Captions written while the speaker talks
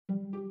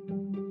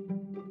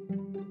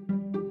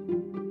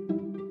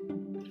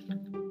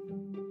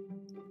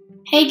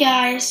Hey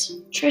guys,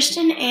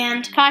 Tristen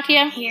and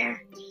Katya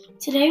here.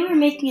 Today we're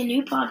making a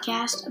new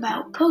podcast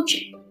about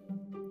poaching.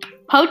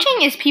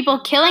 Poaching is people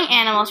killing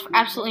animals for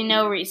absolutely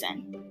no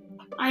reason.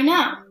 I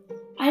know.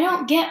 I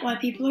don't get why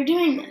people are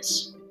doing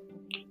this.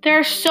 There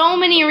are so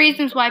many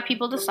reasons why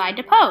people decide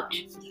to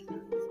poach.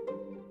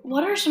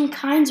 What are some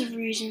kinds of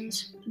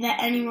reasons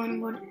that anyone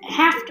would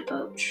have to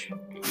poach?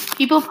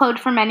 People poach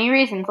for many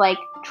reasons like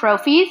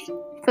trophies,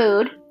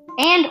 food,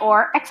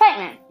 and/or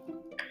excitement.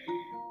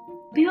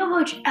 People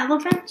poach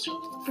elephants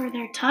for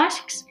their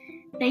tusks.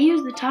 They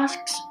use the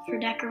tusks for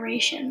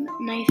decoration,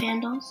 knife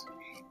handles,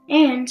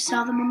 and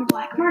sell them on the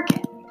black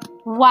market.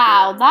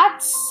 Wow,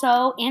 that's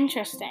so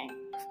interesting.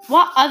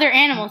 What other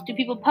animals do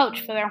people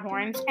poach for their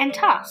horns and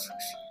tusks?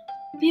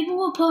 People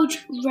will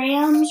poach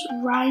rams,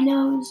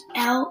 rhinos,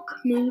 elk,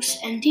 moose,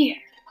 and deer.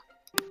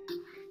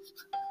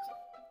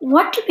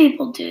 What do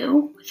people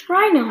do with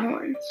rhino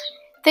horns?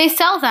 They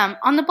sell them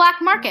on the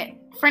black market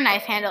for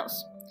knife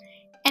handles.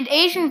 And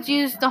Asians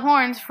use the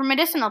horns for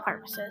medicinal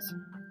purposes.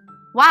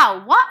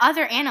 Wow, what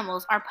other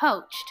animals are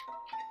poached?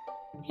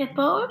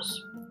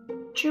 Hippos,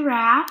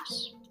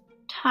 giraffes,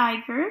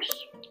 tigers,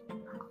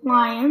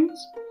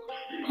 lions,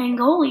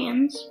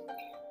 pangolins,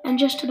 and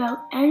just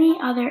about any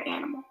other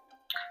animal.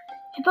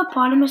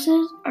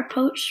 Hippopotamuses are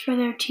poached for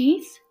their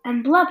teeth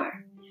and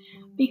blubber.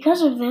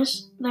 Because of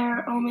this, there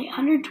are only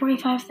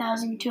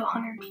 125,000 to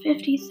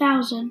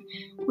 150,000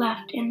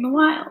 left in the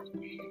wild.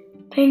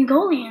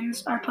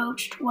 Pangolins are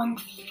poached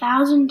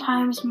 1,000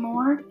 times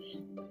more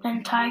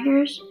than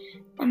tigers,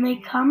 and they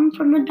come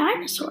from the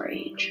dinosaur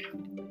age.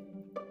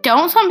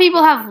 Don't some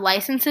people have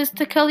licenses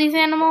to kill these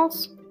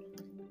animals?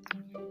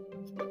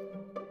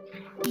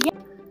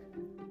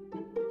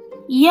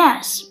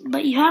 Yes,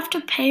 but you have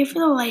to pay for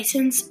the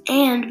license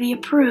and be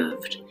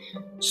approved.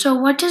 So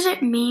what does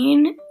it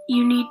mean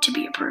you need to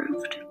be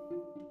approved?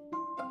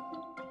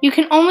 You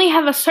can only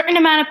have a certain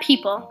amount of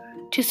people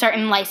to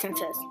certain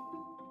licenses.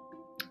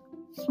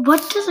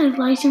 What does a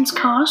license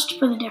cost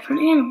for the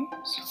different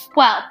animals?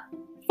 Well,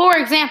 for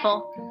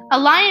example, a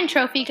lion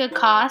trophy could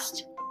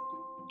cost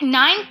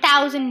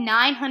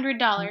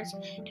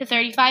 $9,900 to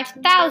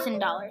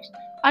 $35,000.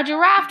 A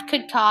giraffe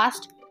could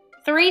cost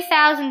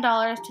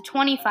 $3,000 to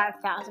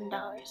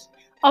 $25,000.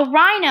 A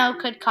rhino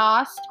could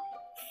cost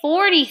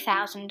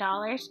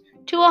 $40,000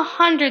 to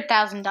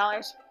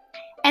 $100,000.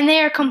 And they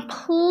are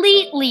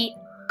completely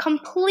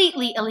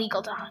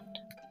illegal to hunt.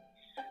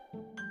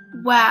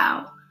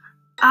 Wow,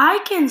 I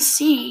can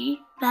see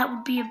that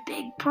would be a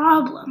big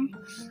problem.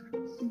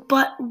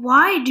 But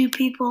why do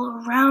people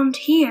around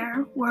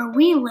here where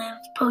we live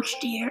poach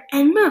deer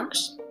and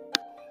moose?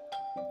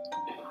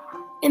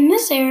 In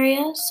this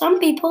area, some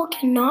people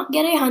cannot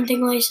get a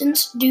hunting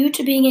license due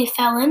to being a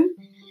felon,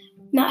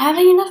 not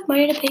having enough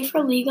money to pay for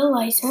a legal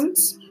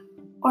license,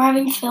 or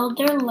having failed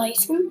their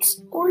license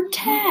or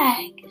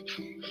tag,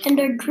 and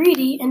are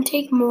greedy and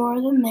take more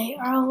than they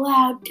are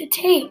allowed to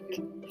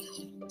take.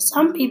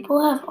 Some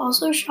people have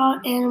also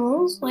shot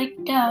animals like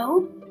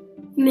doe,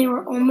 and they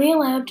were only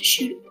allowed to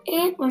shoot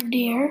antler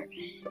deer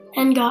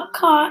and got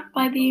caught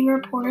by being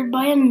reported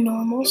by a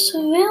normal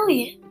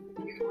civilian.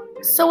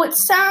 So it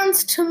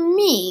sounds to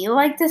me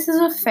like this is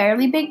a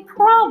fairly big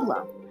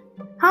problem.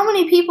 How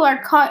many people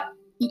are caught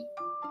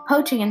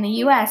poaching in the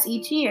U.S.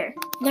 each year?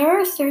 There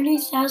are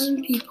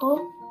 30,000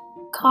 people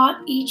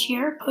caught each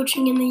year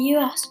poaching in the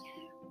U.S.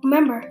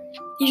 Remember,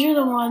 these are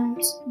the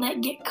ones that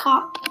get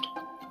caught.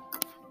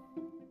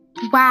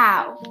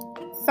 Wow,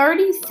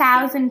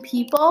 30,000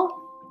 people?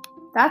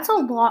 That's a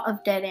lot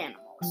of dead animals.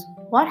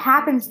 What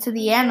happens to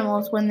the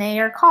animals when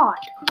they are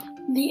caught?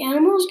 The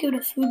animals go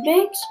to food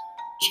banks,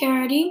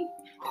 charity,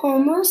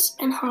 homeless,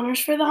 and hunters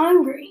for the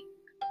hungry.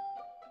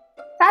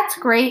 That's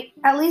great.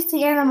 At least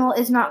the animal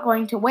is not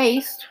going to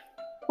waste.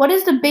 What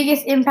is the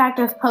biggest impact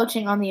of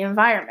poaching on the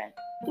environment?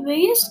 The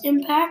biggest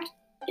impact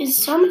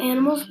is some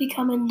animals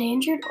become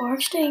endangered or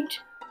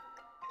extinct.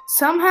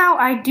 Somehow,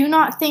 I do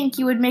not think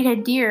you would make a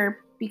deer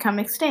become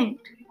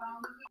extinct.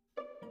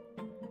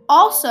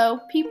 Also,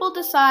 people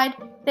decide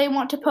they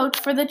want to poach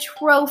for the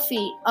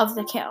trophy of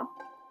the kill.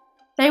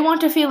 They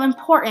want to feel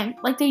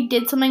important, like they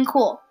did something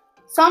cool.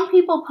 Some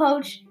people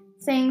poach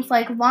things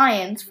like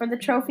lions for the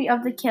trophy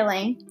of the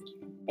killing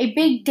a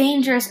big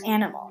dangerous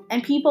animal,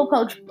 and people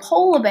poach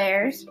polar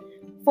bears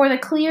for the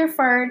clear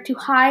fur to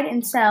hide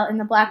and sell in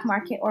the black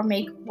market or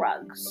make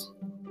rugs.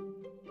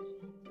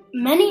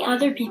 Many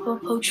other people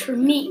poach for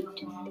meat.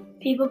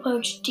 People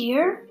poach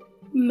deer,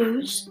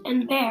 moose,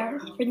 and bear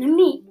for the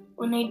meat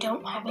when they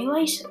don't have a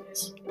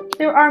license.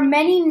 There are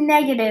many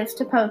negatives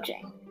to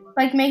poaching,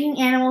 like making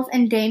animals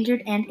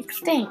endangered and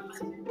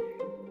extinct.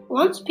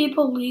 Once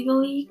people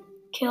legally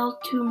kill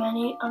too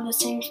many of the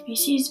same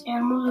species,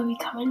 animals will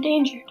become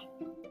endangered.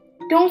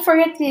 Don't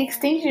forget the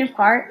extinction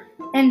part,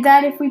 and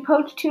that if we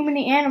poach too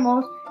many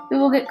animals, we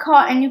will get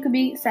caught and you could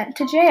be sent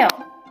to jail.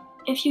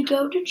 If you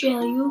go to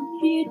jail, you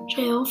will be in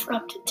jail for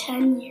up to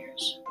 10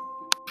 years.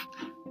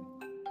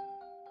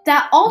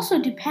 That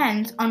also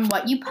depends on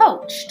what you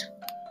poached.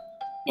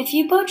 If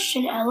you poached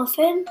an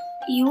elephant,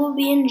 you will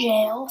be in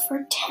jail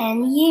for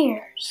 10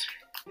 years.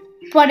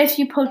 But if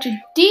you poach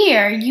a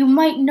deer, you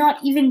might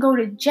not even go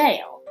to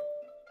jail.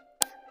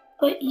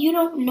 But you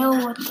don't know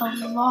what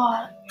the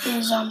law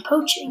is on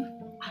poaching.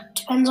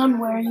 Depends on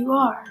where you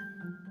are.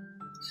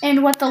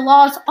 And what the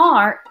laws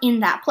are in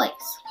that place.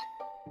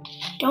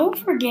 Don't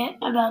forget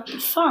about the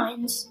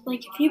fines. Like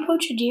if you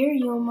poach a deer,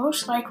 you'll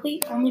most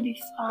likely only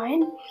be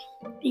fined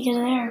because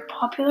they're a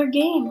popular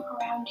game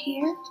around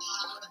here.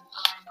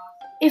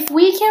 If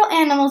we kill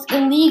animals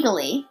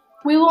illegally,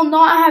 we will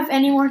not have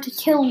anywhere to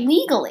kill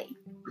legally,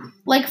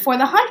 like for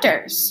the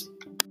hunters.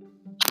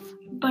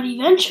 But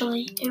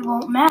eventually, it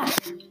won't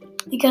matter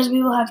because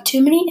we will have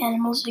too many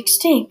animals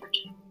extinct.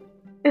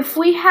 If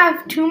we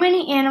have too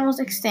many animals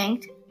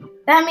extinct,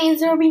 that means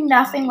there will be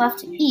nothing left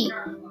to eat,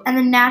 and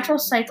the natural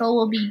cycle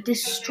will be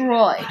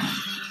destroyed.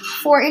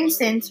 For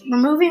instance,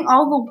 removing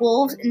all the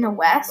wolves in the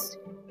West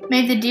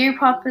made the deer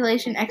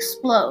population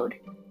explode,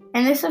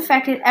 and this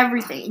affected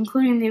everything,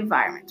 including the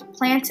environment,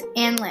 plants,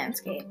 and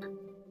landscape.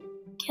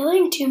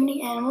 Killing too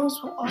many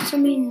animals will also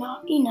mean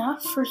not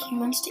enough for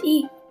humans to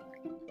eat.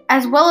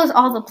 As well as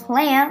all the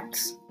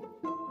plants.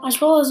 As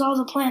well as all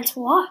the plants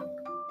what?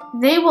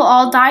 They will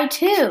all die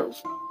too.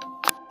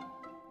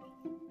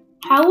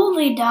 How will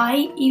they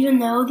die even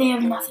though they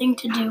have nothing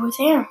to do with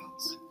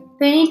animals?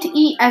 They need to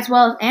eat as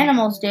well as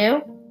animals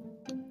do.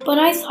 But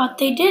I thought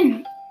they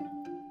didn't.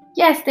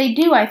 Yes, they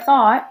do, I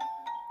thought.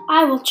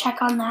 I will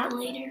check on that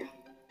later.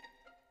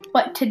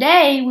 But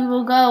today we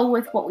will go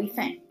with what we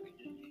think.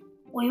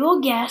 We will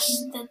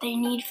guess that they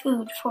need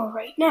food for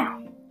right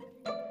now.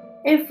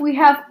 If we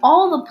have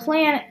all the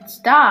planets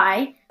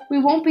die, we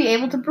won't be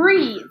able to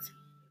breathe.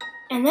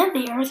 And then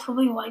the earth will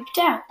be wiped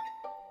out.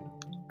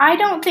 I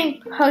don't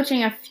think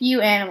poaching a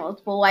few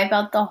animals will wipe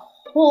out the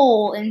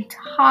whole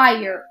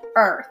entire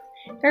earth.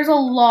 There's a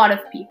lot of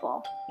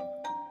people.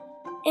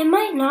 It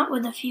might not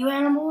with a few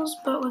animals,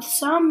 but with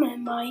some it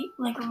might,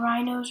 like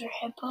rhinos or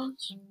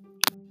hippos.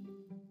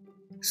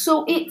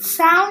 So it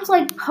sounds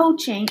like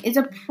poaching is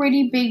a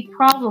pretty big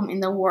problem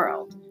in the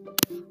world.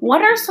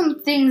 What are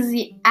some things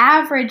the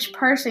average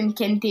person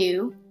can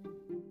do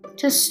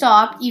to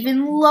stop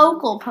even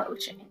local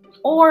poaching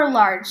or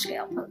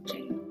large-scale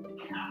poaching?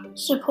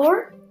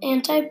 Support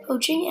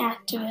anti-poaching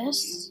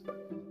activists,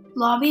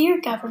 lobby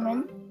your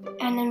government,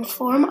 and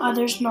inform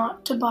others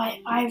not to buy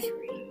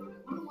ivory.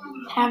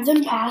 Have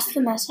them pass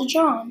the message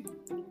on.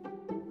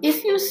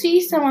 If you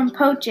see someone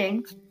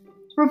poaching,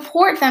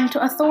 report them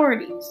to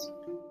authorities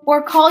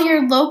or call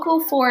your local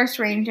forest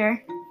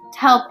ranger to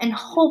help and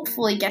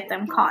hopefully get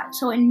them caught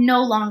so it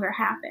no longer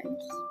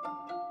happens.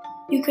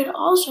 You could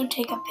also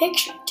take a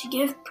picture to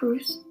give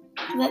proof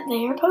that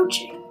they are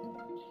poaching.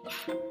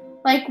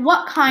 Like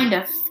what kind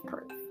of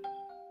proof?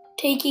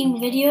 Taking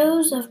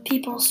videos of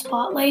people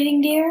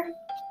spotlighting deer,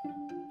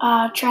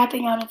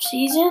 trapping out of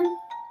season,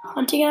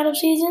 hunting out of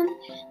season.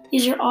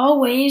 These are all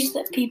ways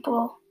that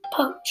people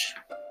poach.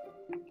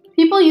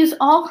 People use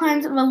all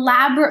kinds of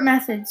elaborate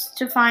methods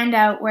to find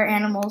out where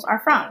animals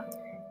are from.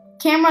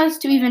 Cameras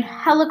to even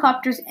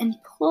helicopters and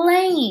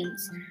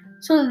planes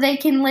so that they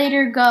can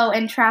later go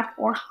and trap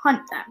or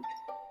hunt them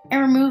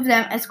and remove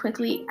them as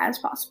quickly as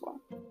possible.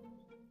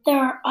 There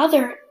are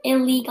other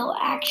illegal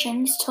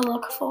actions to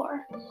look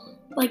for,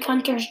 like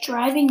hunters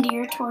driving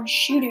deer towards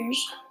shooters,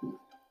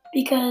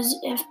 because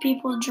if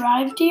people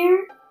drive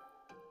deer,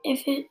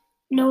 if it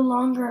no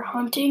longer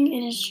hunting,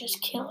 it is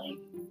just killing.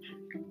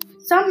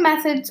 Some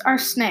methods are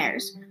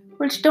snares,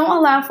 which don't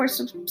allow for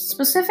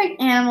specific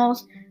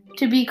animals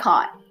to be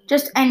caught,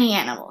 just any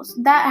animals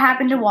that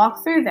happen to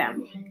walk through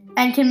them,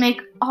 and can make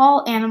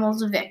all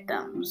animals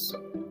victims.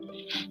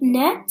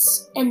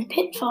 Nets and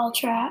pitfall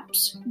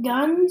traps,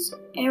 guns,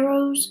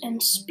 arrows,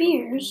 and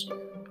spears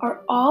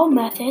are all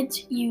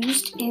methods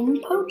used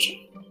in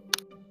poaching.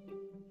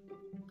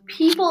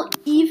 People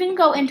even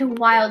go into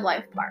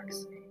wildlife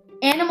parks,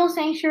 animal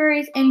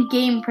sanctuaries, and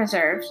game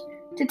preserves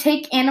to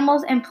take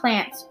animals and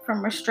plants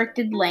from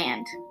restricted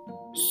land.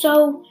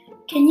 So,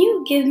 can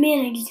you give me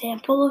an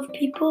example of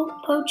people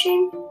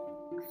poaching?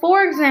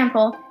 For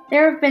example,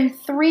 there have been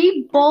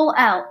 3 bull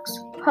elks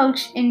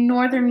poached in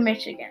northern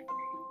Michigan,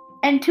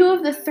 and 2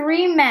 of the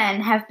 3 men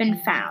have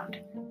been found.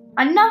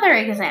 Another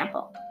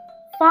example,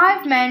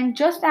 5 men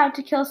just out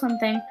to kill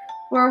something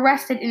were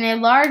arrested in a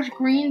large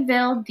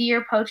Greenville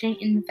deer poaching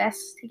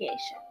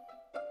investigation.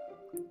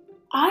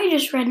 I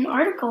just read an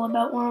article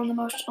about one of the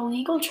most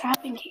illegal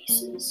trapping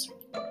cases.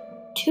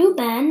 2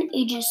 men,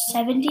 ages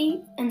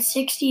 70 and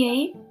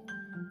 68,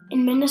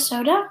 in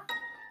Minnesota,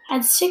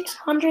 had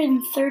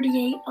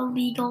 638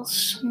 illegal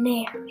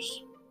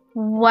snares.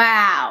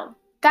 Wow,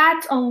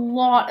 that's a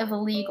lot of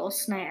illegal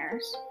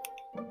snares.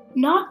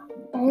 Not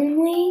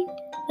only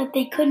that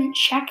they couldn't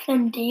check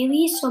them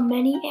daily, so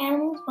many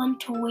animals went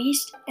to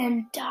waste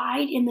and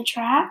died in the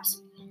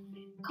traps,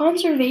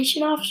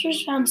 conservation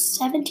officers found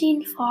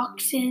 17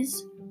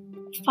 foxes,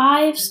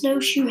 5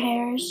 snowshoe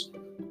hares,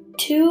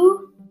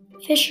 2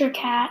 fisher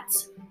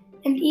cats,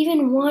 and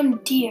even 1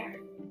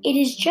 deer. It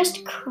is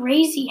just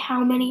crazy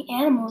how many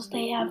animals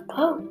they have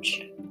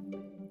poached.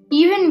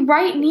 Even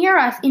right near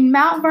us in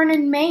Mount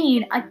Vernon,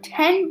 Maine, a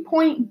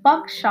 10-point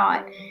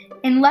buckshot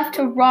and left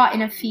to rot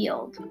in a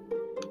field.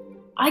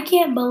 I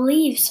can't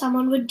believe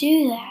someone would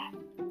do that.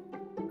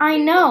 I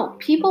know,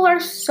 people are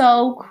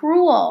so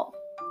cruel.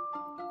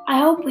 I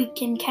hope we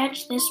can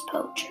catch this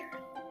poacher.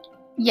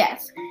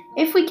 Yes,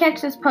 if we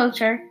catch this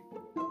poacher,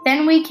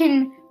 then we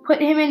can put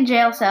him in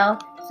jail cell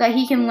so that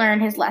he can learn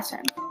his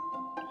lesson.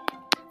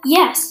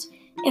 Yes,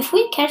 if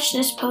we catch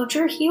this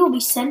poacher, he will be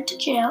sent to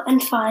jail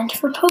and fined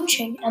for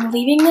poaching and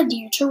leaving the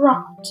deer to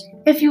rot.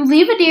 If you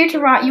leave a deer to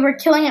rot, you are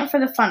killing it for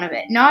the fun of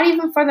it, not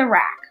even for the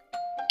rack.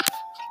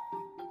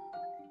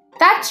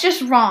 That's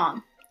just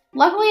wrong.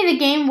 Luckily, the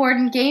game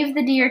warden gave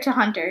the deer to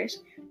hunters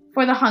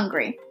for the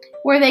hungry,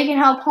 where they can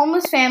help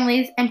homeless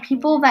families and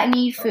people that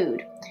need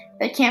food,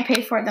 that can't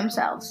pay for it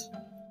themselves.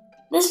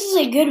 This is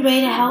a good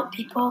way to help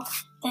people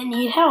that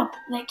need help,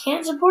 that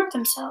can't support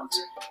themselves.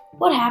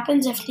 What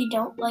happens if they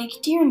don't like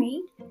deer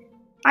meat?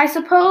 I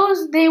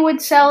suppose they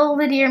would sell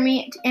the deer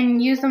meat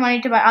and use the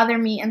money to buy other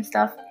meat and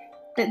stuff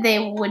that they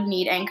would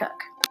need and cook.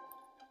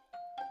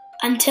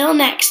 Until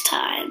next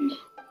time,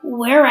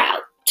 we're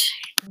out.